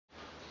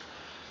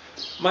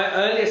My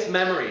earliest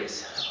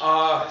memories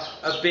are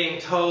of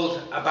being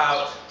told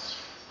about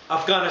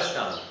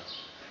Afghanistan.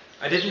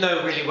 I didn't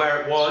know really where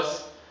it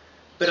was,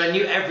 but I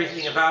knew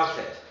everything about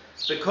it.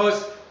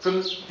 Because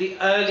from the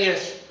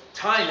earliest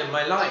time in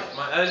my life,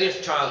 my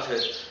earliest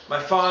childhood,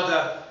 my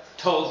father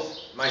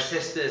told my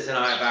sisters and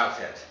I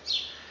about it.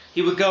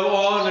 He would go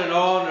on and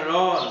on and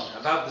on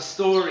about the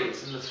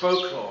stories and the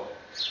folklore,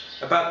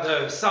 about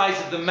the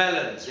size of the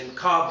melons in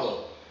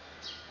Kabul,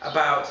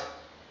 about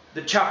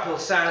the chapel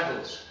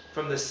sandals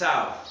from the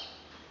south.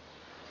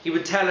 He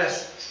would tell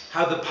us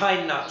how the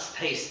pine nuts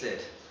tasted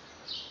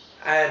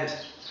and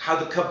how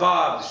the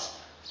kebabs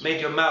made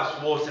your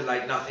mouth water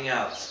like nothing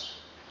else.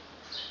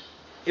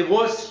 It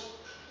was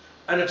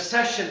an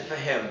obsession for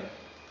him,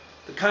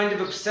 the kind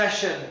of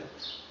obsession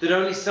that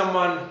only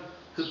someone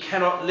who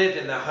cannot live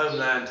in their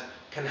homeland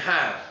can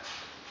have.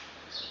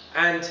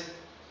 And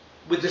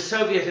with the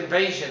Soviet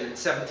invasion in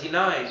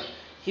 '79,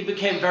 he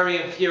became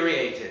very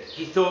infuriated.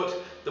 He thought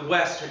the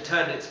West had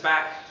turned its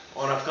back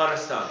on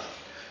Afghanistan.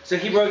 So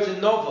he wrote a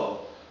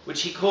novel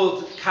which he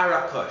called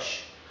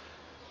Karakush,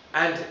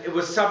 and it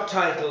was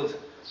subtitled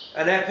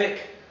An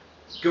Epic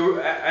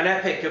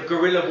of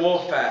Guerrilla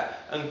Warfare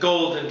and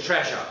Gold and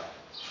Treasure.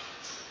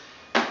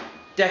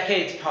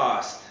 Decades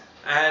passed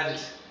and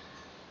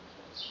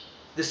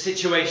the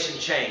situation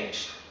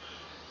changed.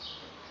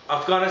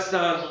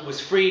 Afghanistan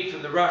was freed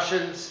from the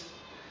Russians,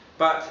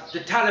 but the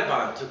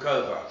Taliban took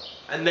over,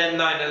 and then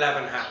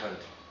 9/11 happened.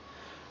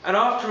 And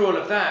after all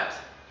of that,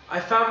 I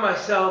found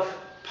myself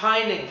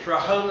pining for a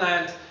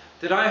homeland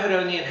that I had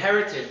only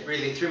inherited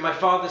really through my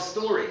father's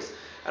stories.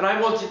 And I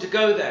wanted to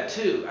go there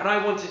too, and I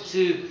wanted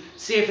to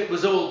see if it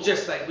was all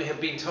just like we had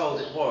been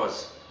told it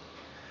was.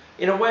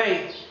 In a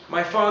way,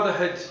 my father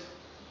had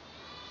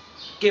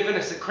given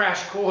us a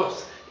crash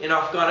course in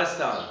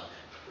Afghanistan,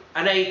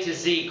 an A to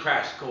Z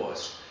crash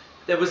course.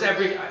 There was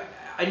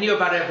I knew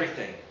about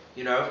everything,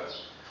 you know,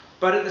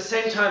 but at the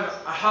same time,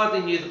 I hardly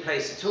knew the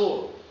place at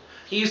all.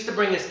 He used to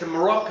bring us to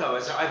Morocco,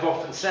 as I've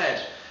often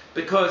said,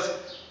 because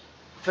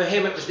for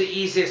him it was the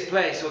easiest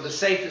place or the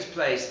safest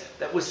place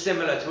that was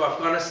similar to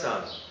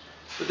Afghanistan.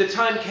 But the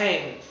time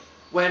came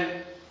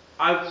when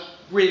I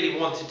really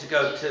wanted to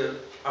go to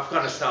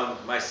Afghanistan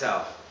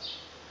myself.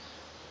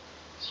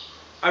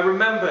 I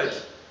remembered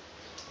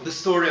the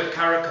story of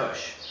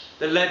Karakush,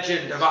 the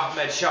legend of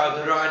Ahmed Shah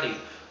Durrani,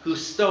 who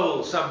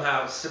stole,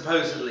 somehow,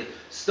 supposedly,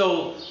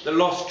 stole the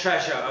lost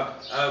treasure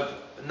of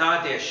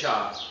Nadir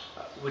Shah,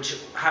 which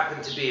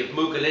happened to be of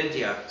Mughal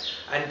India,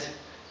 and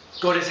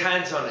got his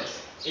hands on it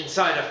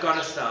inside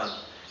Afghanistan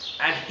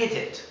and hid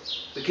it,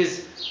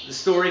 because the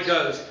story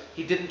goes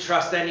he didn't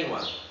trust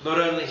anyone, not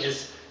only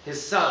his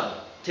son,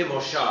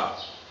 Timur Shah.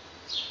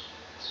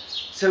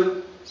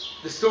 So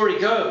the story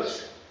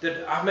goes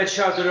that Ahmed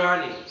Shah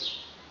Durrani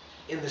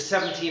in the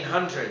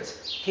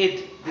 1700s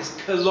hid this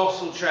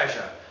colossal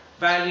treasure,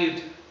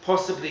 valued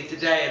possibly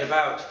today at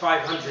about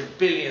 $500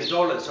 billion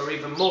or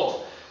even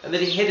more, and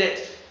that he hid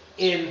it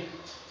in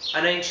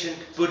an ancient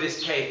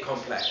Buddhist cave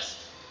complex.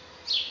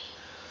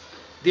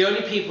 The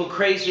only people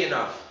crazy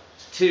enough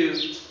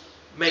to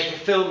make a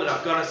film in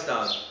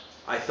Afghanistan,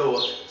 I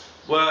thought,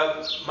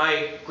 were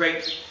my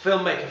great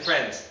filmmaker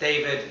friends,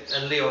 David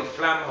and Leon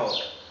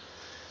Flamholc.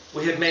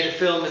 We had made a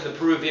film in the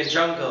Peruvian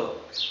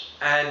jungle,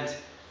 and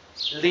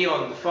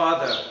Leon, the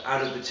father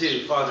out of the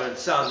two, father and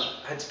son,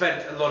 had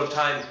spent a lot of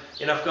time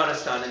in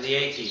Afghanistan in the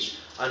 80s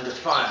under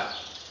fire.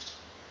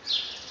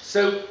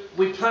 So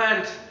we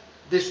planned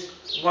this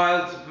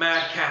wild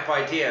madcap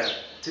idea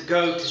to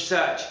go to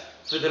search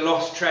for the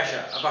lost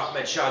treasure of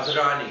Ahmed Shah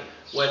Durrani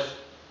worth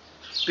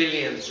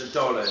billions of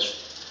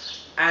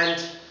dollars.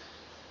 And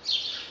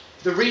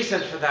the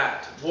reason for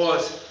that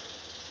was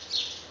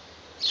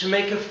to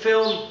make a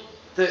film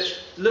that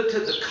looked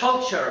at the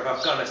culture of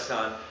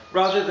Afghanistan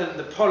rather than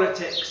the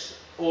politics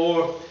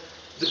or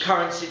the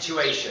current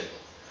situation.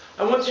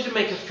 I wanted to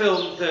make a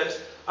film that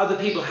other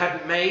people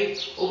hadn't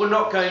made or were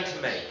not going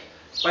to make,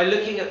 by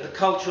looking at the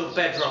cultural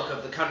bedrock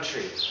of the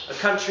country, a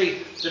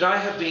country that I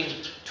have been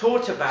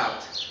taught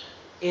about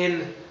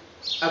in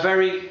a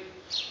very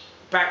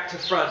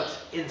back-to-front,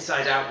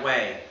 inside-out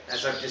way,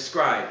 as I've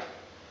described.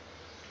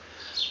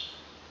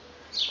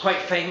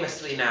 Quite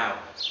famously now,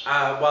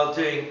 while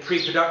doing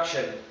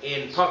pre-production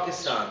in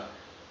Pakistan,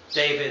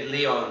 David,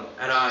 Leon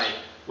and I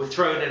were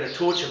thrown in a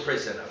torture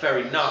prison, a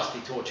very nasty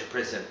torture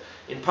prison,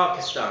 in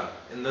Pakistan,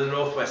 in the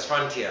northwest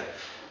frontier.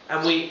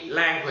 And we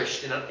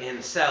languished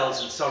in cells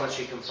and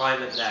solitary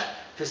confinement there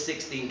for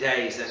 16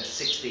 days and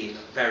 16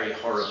 very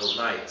horrible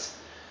nights.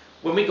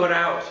 When we got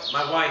out,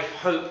 my wife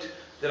hoped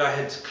that I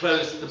had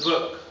closed the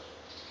book,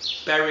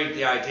 buried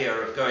the idea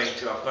of going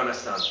to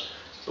Afghanistan.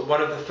 But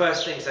one of the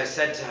first things I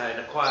said to her in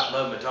a quiet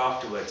moment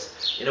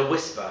afterwards, in a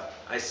whisper,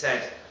 I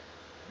said,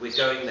 "We're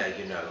going there,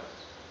 you know.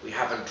 We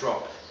haven't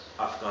dropped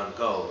Afghan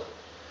Gold."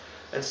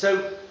 And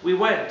so we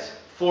went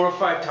 4 or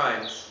 5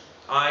 times.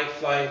 I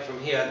flying from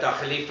here, Da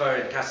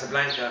Khalifa in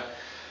Casablanca,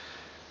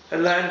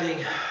 and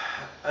landing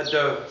at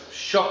the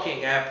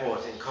shocking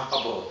airport in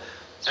Kabul.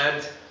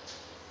 And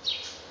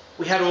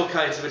we had all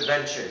kinds of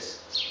adventures.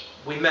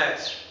 we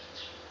met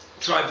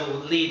tribal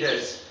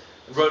leaders,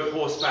 rode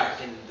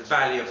horseback in the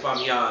valley of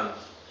Bamyan.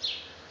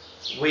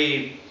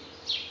 We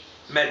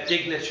met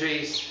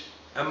dignitaries,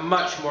 and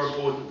much more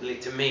importantly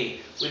to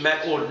me, we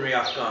met ordinary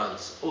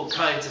Afghans, all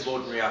kinds of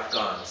ordinary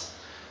Afghans.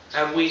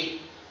 And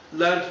we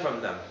learned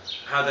from them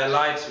how their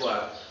lives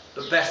were,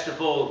 but best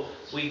of all,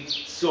 we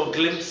saw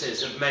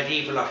glimpses of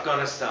medieval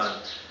Afghanistan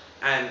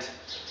and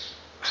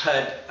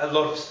heard a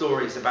lot of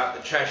stories about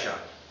the treasure.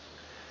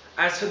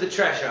 As for the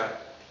treasure,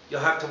 you'll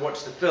have to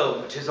watch the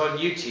film, which is on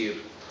YouTube.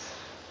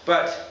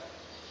 But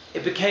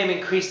it became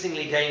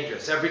increasingly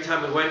dangerous. Every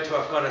time we went to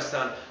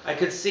Afghanistan, I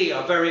could see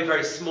a very,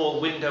 very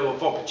small window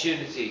of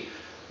opportunity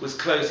was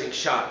closing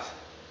shut.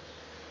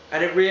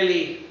 And it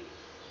really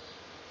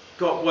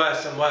got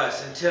worse and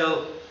worse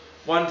until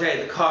one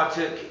day the car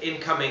took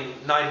incoming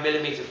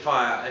 9mm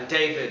fire, and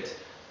David,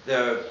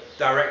 the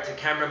director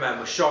cameraman,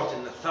 was shot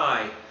in the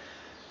thigh.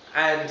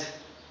 And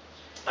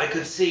I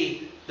could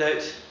see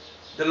that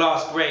the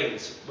last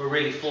grains were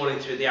really falling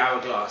through the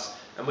hourglass,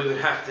 and we would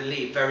have to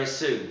leave very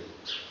soon.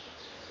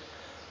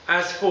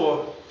 As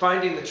for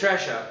finding the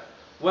treasure,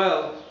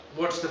 well,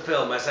 watch the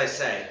film, as I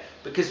say,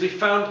 because we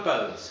found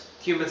bones,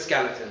 human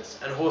skeletons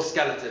and horse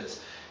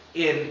skeletons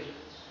in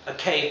a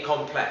cave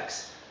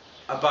complex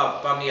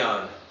above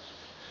Bamyan.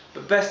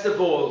 But best of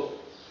all,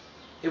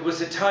 it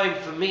was a time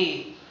for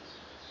me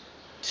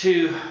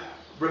to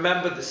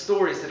remember the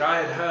stories that I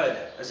had heard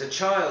as a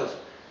child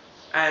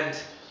and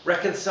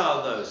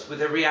reconcile those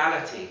with a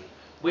reality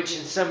which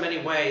in so many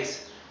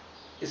ways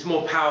is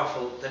more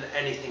powerful than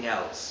anything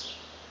else.